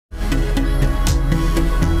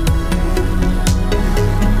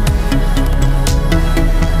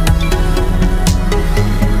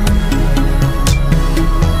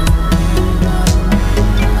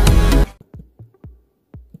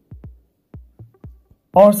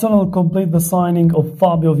Arsenal complete the signing of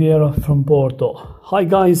Fabio Vieira from Porto. Hi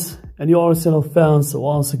guys, and you Arsenal fans,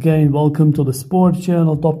 once again welcome to the sport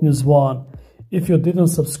channel Top News 1. If you didn't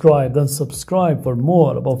subscribe, then subscribe for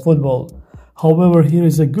more about football. However, here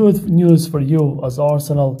is a good news for you, as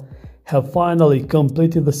Arsenal have finally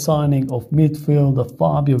completed the signing of midfielder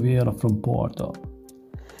Fabio Vieira from Porto.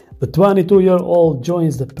 The 22-year-old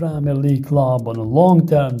joins the Premier League club on a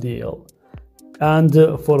long-term deal, and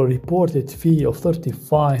for a reported fee of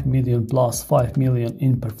 35 million plus 5 million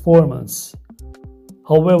in performance.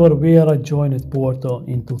 However, Vieira joined Porto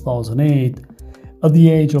in 2008 at the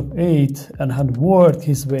age of 8 and had worked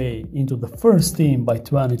his way into the first team by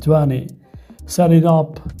 2020, setting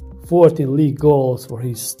up 14 league goals for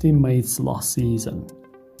his teammates last season.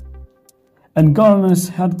 And Gunners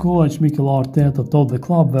head coach Mikel Arteta told the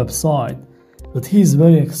club website that he is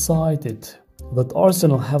very excited that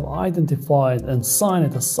Arsenal have identified and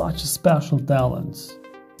signed such special talents.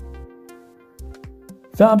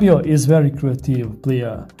 Fabio is a very creative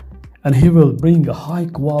player, and he will bring a high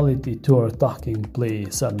quality to our attacking play,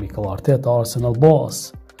 said Mikel Arteta, Arsenal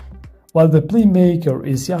boss. While the playmaker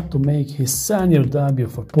is yet to make his senior debut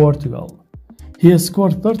for Portugal, he has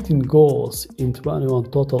scored 13 goals in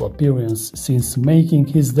 21 total appearances since making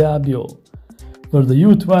his debut for the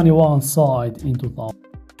U21 side in 2000.